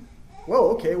Abraham." Whoa,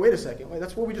 okay, wait a second. Wait,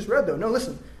 that's what we just read, though. No,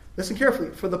 listen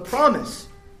carefully. "For the promise,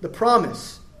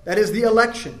 that is the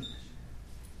election,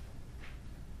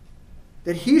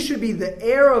 that he should be the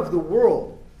heir of the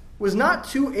world, was not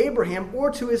to Abraham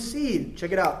or to his seed."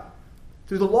 Check it out.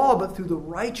 "Through the law, but through the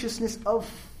righteousness of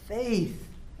faith."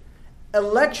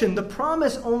 Election, the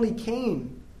promise only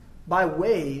came by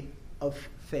way of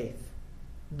faith,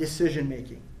 decision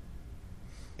making.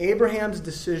 Abraham's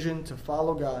decision to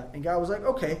follow God. And God was like,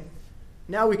 okay,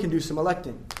 now we can do some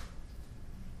electing.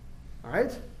 All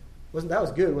right? That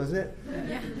was good, wasn't it?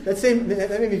 Yeah. That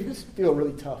made me feel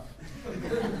really tough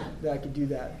that I could do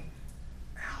that.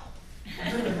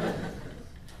 Ow.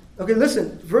 Okay,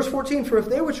 listen, verse 14, "For if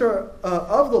they which are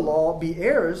of the law be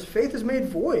heirs, faith is made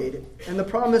void, and the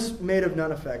promise made of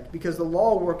none effect, because the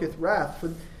law worketh wrath.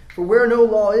 For where no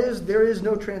law is, there is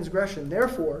no transgression.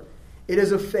 Therefore, it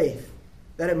is of faith,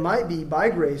 that it might be by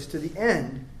grace to the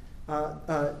end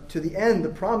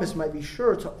the promise might be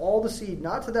sure to all the seed,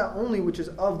 not to that only which is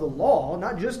of the law,"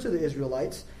 not just to the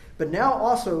Israelites, "but now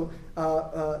also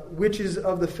which is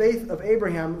of the faith of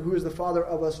Abraham, who is the father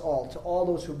of us all," to all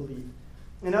those who believe.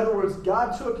 In other words,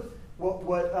 God took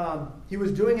what he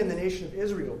was doing in the nation of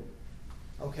Israel,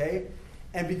 okay,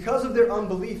 and because of their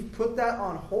unbelief, put that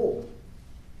on hold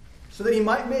so that he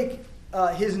might make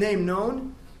his name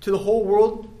known to the whole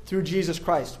world through Jesus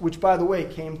Christ, which, by the way,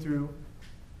 came through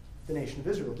the nation of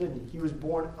Israel, didn't he? He was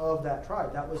born of that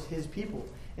tribe. That was his people.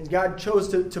 And God chose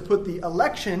to put the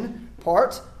election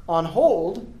part on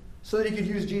hold so that he could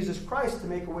use Jesus Christ to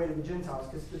make a way to the Gentiles.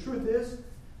 Because the truth is,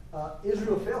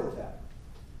 Israel failed at that.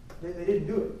 They didn't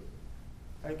do it.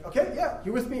 Like, okay, yeah,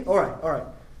 you with me? All right.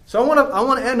 So I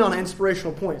want to end on an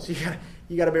inspirational point. So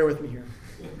you got to bear with me here.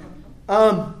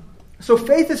 So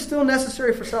faith is still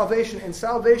necessary for salvation, and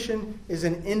salvation is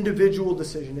an individual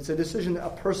decision. It's a decision that a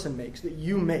person makes, that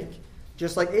you make,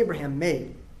 just like Abraham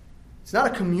made. It's not a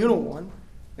communal one.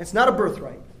 It's not a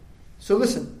birthright. So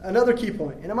listen, another key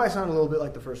point, and it might sound a little bit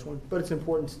like the first one, but it's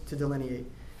important to delineate.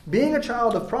 Being a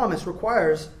child of promise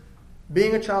requires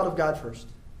being a child of God first.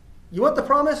 You want the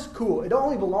promise? Cool. It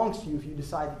only belongs to you if you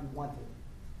decide that you want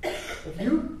it. If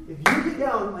you get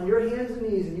down on your hands and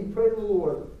knees and you pray to the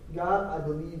Lord, "God, I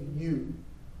believe you,"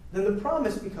 then the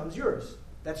promise becomes yours.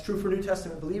 That's true for New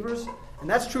Testament believers, and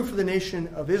that's true for the nation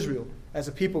of Israel as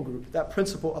a people group. That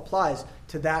principle applies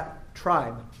to that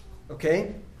tribe.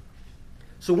 Okay?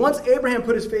 So once Abraham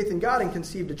put his faith in God and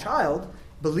conceived a child,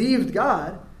 believed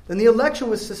God, then the election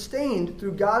was sustained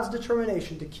through God's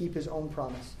determination to keep his own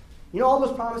promise. You know all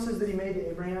those promises that he made to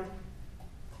Abraham?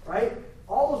 Right?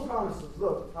 All those promises.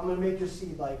 Look, I'm going to make your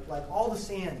seed like all the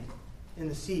sand in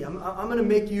the sea. I'm going to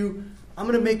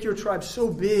make your tribe so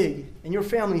big and your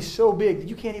family so big that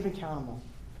you can't even count them all.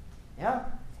 Yeah?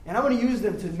 And I'm going to use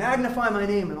them to magnify my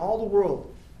name in all the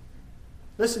world.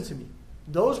 Listen to me.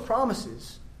 Those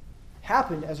promises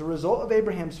happened as a result of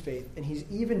Abraham's faith, and he's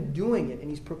even doing it, and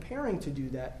he's preparing to do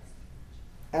that.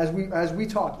 As we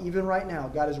talk, even right now,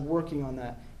 God is working on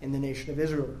that in the nation of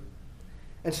Israel.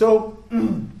 And so,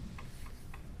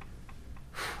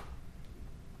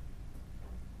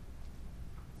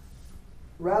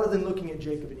 rather than looking at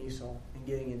Jacob and Esau and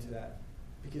getting into that,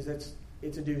 because it's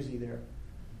a doozy there,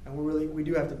 and we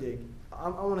do have to dig. I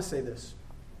want to say this.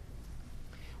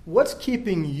 What's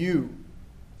keeping you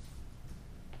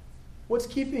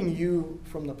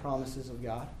from the promises of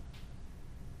God?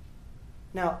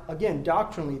 Now, again,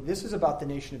 doctrinally, this is about the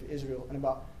nation of Israel and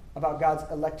about God's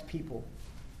elect people.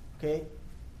 Okay?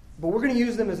 But we're going to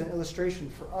use them as an illustration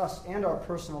for us and our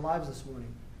personal lives this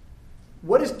morning.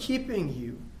 What is keeping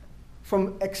you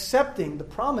from accepting the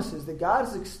promises that God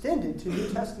has extended to New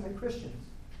Testament Christians?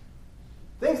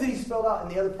 Things that he spelled out in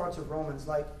the other parts of Romans,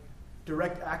 like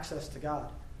direct access to God,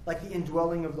 like the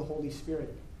indwelling of the Holy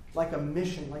Spirit, like a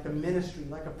mission, like a ministry,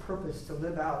 like a purpose to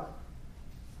live out.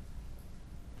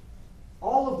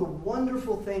 All of the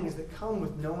wonderful things that come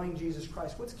with knowing Jesus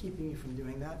Christ. What's keeping you from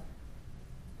doing that?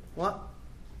 Well,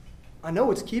 I know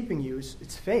what's keeping you.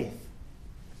 It's faith.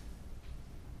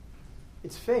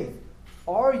 It's faith.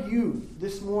 Are you,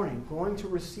 this morning, going to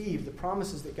receive the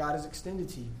promises that God has extended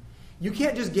to you? You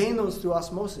can't just gain those through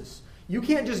osmosis. You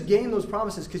can't just gain those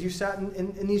promises because you sat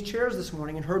in these chairs this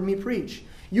morning and heard me preach.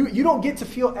 You don't get to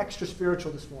feel extra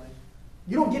spiritual this morning.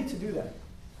 You don't get to do that.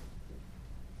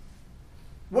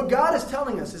 What God is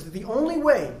telling us is that the only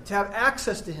way to have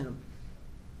access to him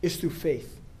is through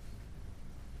faith.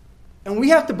 And we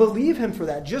have to believe him for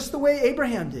that, just the way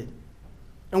Abraham did.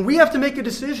 And we have to make a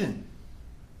decision.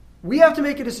 We have to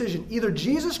make a decision. Either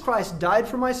Jesus Christ died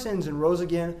for my sins and rose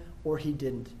again, or he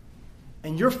didn't.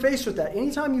 And you're faced with that.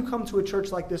 Anytime you come to a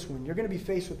church like this one, you're going to be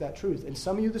faced with that truth. And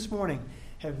some of you this morning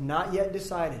have not yet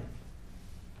decided.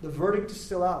 The verdict is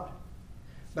still out.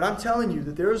 But I'm telling you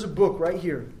that there is a book right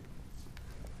here.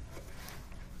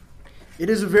 It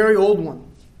is a very old one.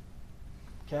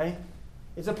 Okay?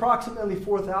 It's approximately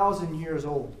 4,000 years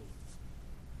old.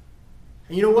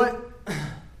 And you know what?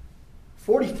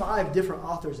 45 different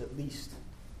authors at least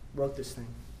wrote this thing.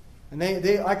 And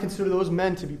I consider those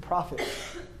men to be prophets.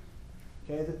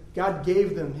 Okay? That God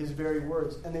gave them his very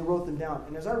words, and they wrote them down.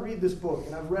 And as I read this book,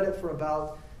 and I've read it for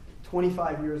about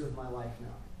 25 years of my life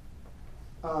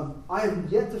now, I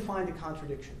have yet to find a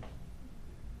contradiction.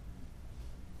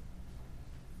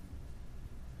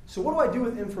 So what do I do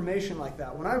with information like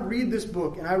that? When I read this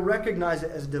book and I recognize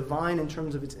it as divine in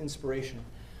terms of its inspiration,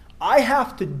 I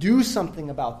have to do something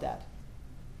about that.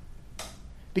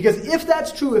 Because if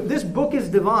that's true, if this book is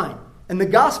divine and the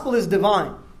gospel is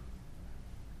divine,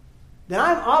 then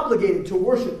I'm obligated to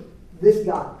worship this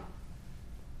God.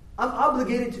 I'm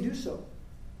obligated to do so.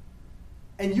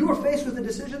 And you are faced with a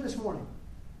decision this morning.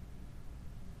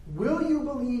 Will you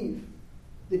believe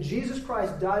that Jesus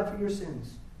Christ died for your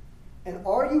sins? And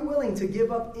are you willing to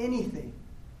give up anything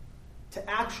to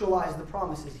actualize the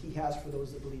promises he has for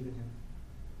those that believe in him?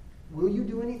 Will you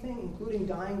do anything, including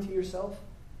dying to yourself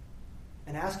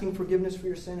and asking forgiveness for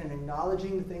your sin and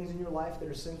acknowledging the things in your life that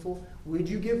are sinful? Would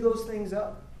you give those things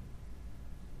up?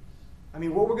 I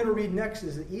mean, what we're going to read next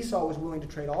is that Esau was willing to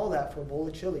trade all that for a bowl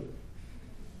of chili.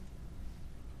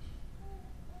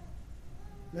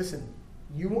 Listen,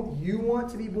 you want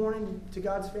to be born into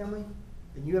God's family?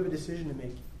 Then you have a decision to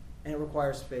make, and it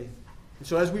requires faith. And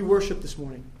so as we worship this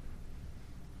morning,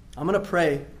 I'm going to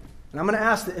pray, and I'm going to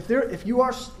ask that if you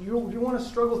want to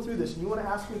struggle through this, and you want to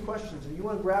ask me questions, or you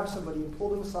want to grab somebody and pull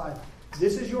them aside,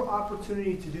 this is your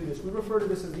opportunity to do this. We refer to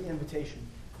this as the invitation.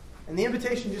 And the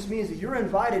invitation just means that you're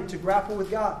invited to grapple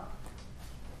with God.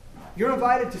 You're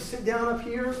invited to sit down up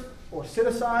here, or sit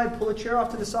aside, pull a chair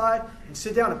off to the side, and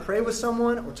sit down and pray with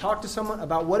someone or talk to someone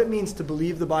about what it means to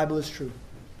believe the Bible is true.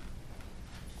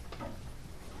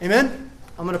 Amen?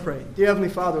 I'm going to pray. Dear Heavenly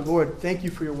Father, Lord, thank you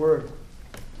for your word.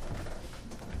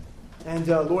 And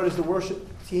Lord, as the worship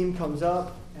team comes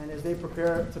up and as they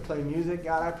prepare to play music,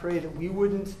 God, I pray that we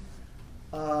wouldn't,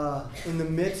 in the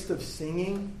midst of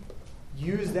singing,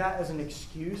 use that as an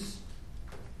excuse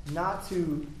not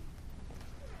to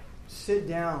sit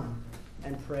down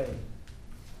and pray.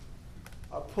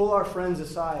 Pull our friends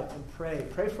aside and pray.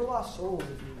 Pray for lost souls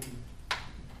if you need.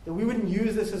 That we wouldn't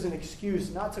use this as an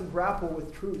excuse not to grapple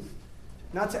with truth,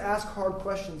 not to ask hard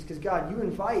questions, because God, you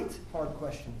invite hard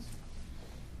questions.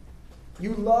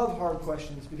 You love hard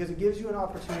questions because it gives you an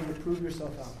opportunity to prove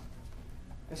yourself out.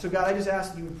 And so, God, I just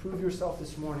ask that you would prove yourself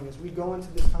this morning as we go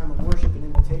into this time of worship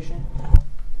and invitation.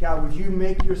 God, would you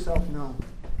make yourself known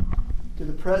through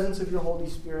the presence of your Holy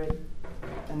Spirit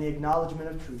and the acknowledgement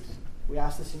of truth. We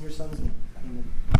ask this in your Son's name. Amen.